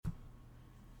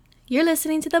You're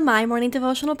listening to the My Morning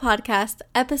Devotional Podcast,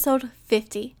 episode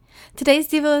 50. Today's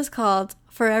Devo is called,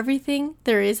 For Everything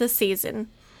There Is a Season.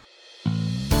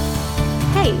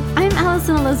 Hey, I'm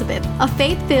Allison Elizabeth, a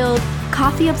faith-filled,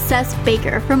 coffee-obsessed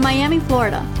baker from Miami,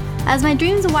 Florida. As my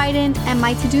dreams widened and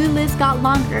my to-do list got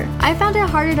longer, I found it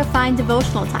harder to find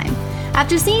devotional time.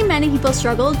 After seeing many people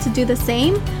struggle to do the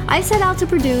same, I set out to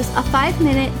produce a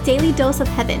 5-minute daily dose of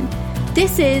heaven.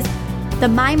 This is the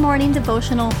My Morning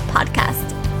Devotional Podcast.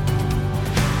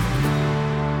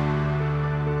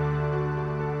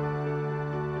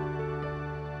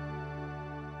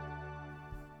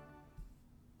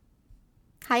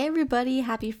 Hi everybody,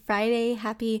 happy Friday,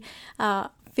 happy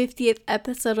 50th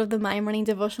episode of the My Morning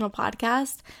Devotional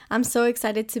Podcast. I'm so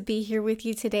excited to be here with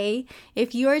you today.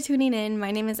 If you are tuning in, my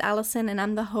name is Allison and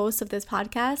I'm the host of this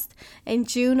podcast. In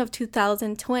June of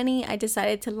 2020, I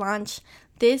decided to launch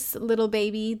this little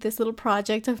baby, this little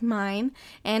project of mine,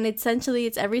 and essentially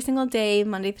it's every single day,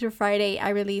 Monday through Friday, I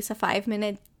release a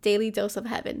 5-minute daily dose of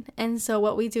heaven. And so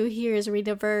what we do here is read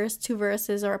a verse, 2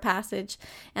 verses, or a passage,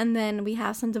 and then we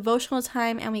have some devotional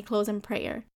time and we close in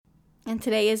prayer. And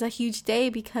today is a huge day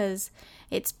because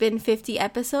it's been 50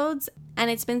 episodes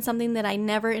and it's been something that I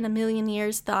never in a million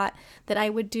years thought that I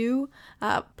would do.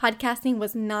 Podcasting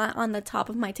was not on the top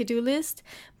of my to-do list,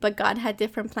 but God had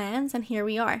different plans and here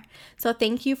we are. So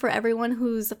thank you for everyone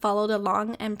who's followed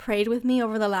along and prayed with me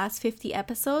over the last 50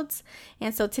 episodes.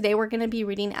 And so today we're going to be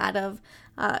reading out of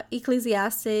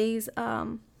Ecclesiastes.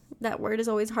 That word is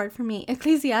always hard for me.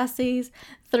 Ecclesiastes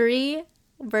 3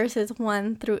 verses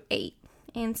 1 through 8.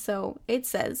 And so it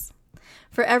says,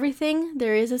 For everything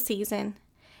there is a season,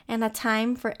 and a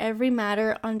time for every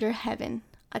matter under heaven,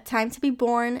 a time to be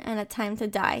born and a time to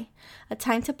die, a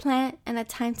time to plant and a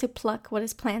time to pluck what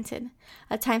is planted,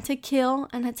 a time to kill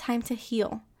and a time to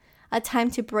heal, a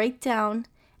time to break down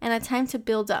and a time to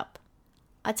build up,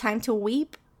 a time to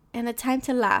weep and a time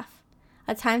to laugh,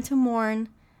 a time to mourn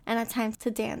and a time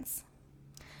to dance,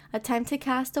 a time to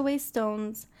cast away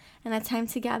stones and a time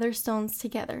to gather stones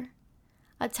together,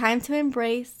 a time to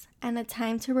embrace and a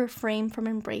time to refrain from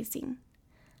embracing,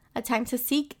 a time to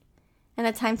seek and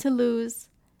a time to lose,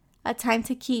 a time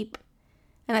to keep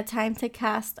and a time to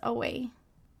cast away,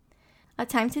 a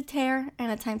time to tear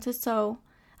and a time to sow,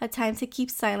 a time to keep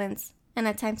silence and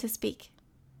a time to speak,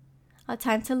 a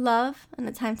time to love and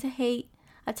a time to hate,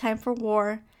 a time for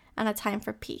war and a time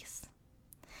for peace.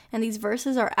 And these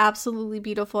verses are absolutely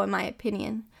beautiful in my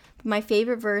opinion, but my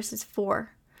favorite verse is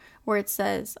 4. Where it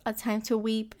says, a time to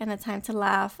weep and a time to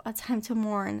laugh, a time to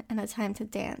mourn and a time to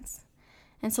dance.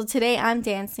 And so today I'm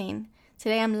dancing.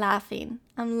 Today I'm laughing.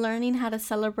 I'm learning how to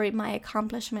celebrate my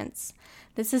accomplishments.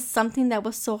 This is something that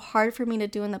was so hard for me to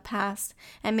do in the past.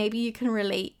 And maybe you can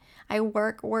relate. I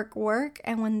work.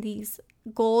 And when these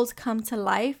goals come to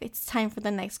life, it's time for the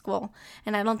next goal.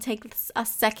 And I don't take a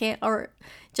second or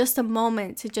just a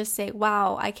moment to just say,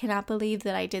 wow, I cannot believe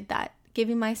that I did that.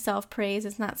 Giving myself praise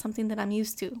is not something that I'm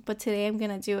used to, but today I'm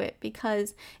going to do it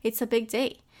because it's a big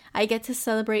day. I get to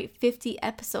celebrate 50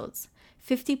 episodes,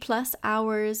 50 plus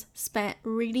hours spent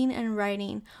reading and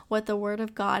writing what the Word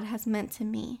of God has meant to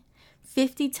me.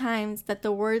 50 times that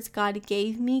the words God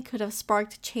gave me could have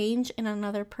sparked change in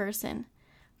another person.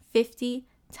 50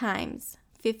 times,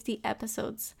 50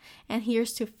 episodes. And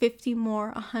here's to 50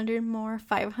 more, 100 more,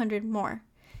 500 more.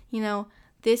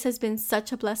 This has been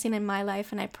such a blessing in my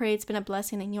life, and I pray it's been a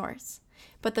blessing in yours.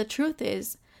 But the truth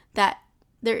is that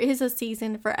there is a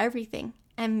season for everything,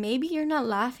 and maybe you're not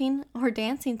laughing or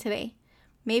dancing today.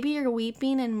 Maybe you're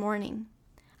weeping and mourning.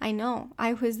 I know,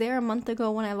 I was there a month ago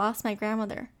when I lost my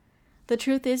grandmother. The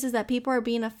truth is that people are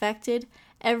being affected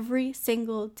every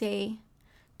single day.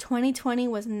 2020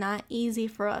 was not easy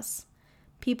for us.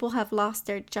 People have lost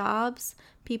their jobs.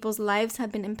 People's lives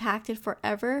have been impacted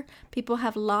forever. People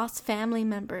have lost family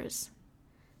members.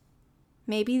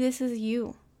 Maybe this is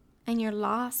you, and you're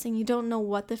lost and you don't know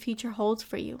what the future holds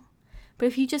for you. But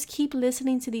if you just keep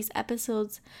listening to these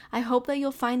episodes, I hope that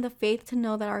you'll find the faith to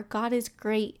know that our God is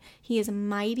great. He is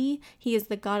mighty. He is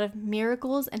the God of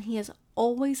miracles, and He is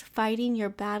always fighting your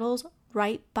battles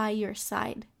right by your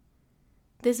side.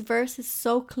 This verse is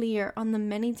so clear on the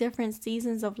many different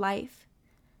seasons of life.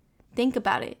 Think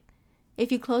about it.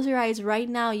 If you close your eyes right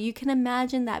now, you can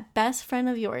imagine that best friend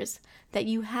of yours that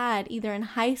you had either in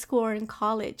high school or in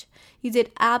college. You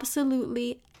did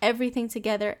absolutely everything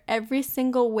together. Every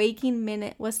single waking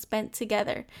minute was spent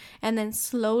together. And then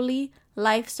slowly,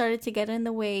 life started to get in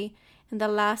the way. And the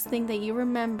last thing that you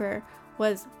remember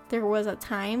was there was a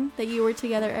time that you were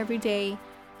together every day.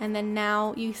 And then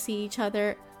now you see each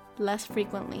other less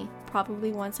frequently,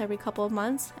 probably once every couple of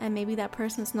months. And maybe that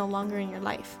person's no longer in your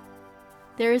life.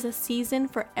 There is a season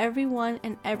for everyone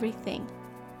and everything.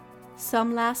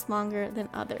 Some last longer than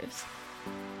others.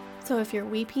 So if you're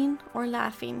weeping or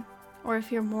laughing, or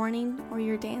if you're mourning or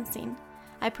you're dancing,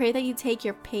 I pray that you take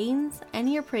your pains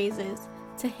and your praises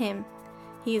to Him.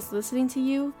 He is listening to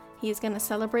you. He is going to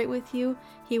celebrate with you.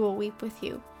 He will weep with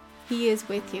you. He is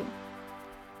with you.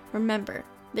 Remember,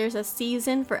 there's a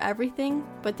season for everything,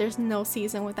 but there's no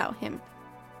season without Him.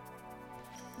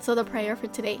 So the prayer for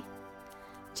today.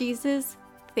 Jesus,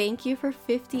 thank you for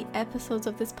 50 episodes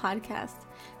of this podcast.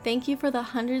 Thank you for the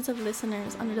hundreds of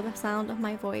listeners under the sound of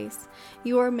my voice.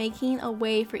 You are making a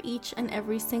way for each and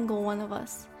every single one of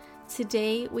us.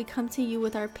 Today, we come to you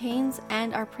with our pains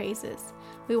and our praises.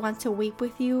 We want to weep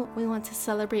with you. We want to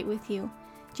celebrate with you.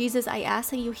 Jesus, I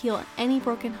ask that you heal any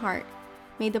broken heart.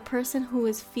 May the person who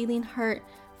is feeling hurt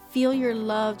feel your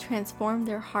love transform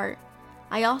their heart.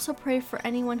 I also pray for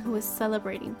anyone who is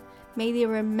celebrating. May they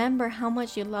remember how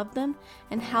much you love them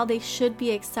and how they should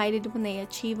be excited when they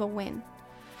achieve a win.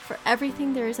 For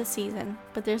everything there is a season,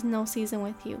 but there's no season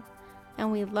with you.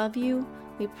 And we love you,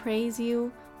 we praise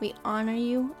you, we honor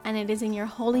you, and it is in your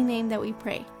holy name that we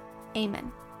pray.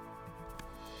 Amen.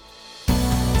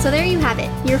 So there you have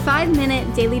it, your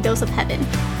 5-minute daily dose of heaven.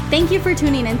 Thank you for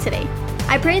tuning in today.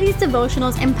 I pray these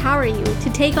devotionals empower you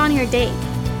to take on your day.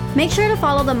 Make sure to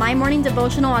follow the My Morning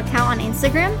Devotional account on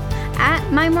Instagram at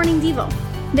MyMorningDevo.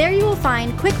 There you will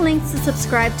find quick links to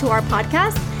subscribe to our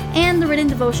podcast and the written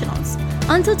devotionals.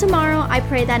 Until tomorrow, I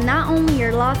pray that not only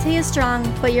your latte is strong,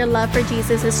 but your love for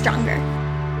Jesus is stronger.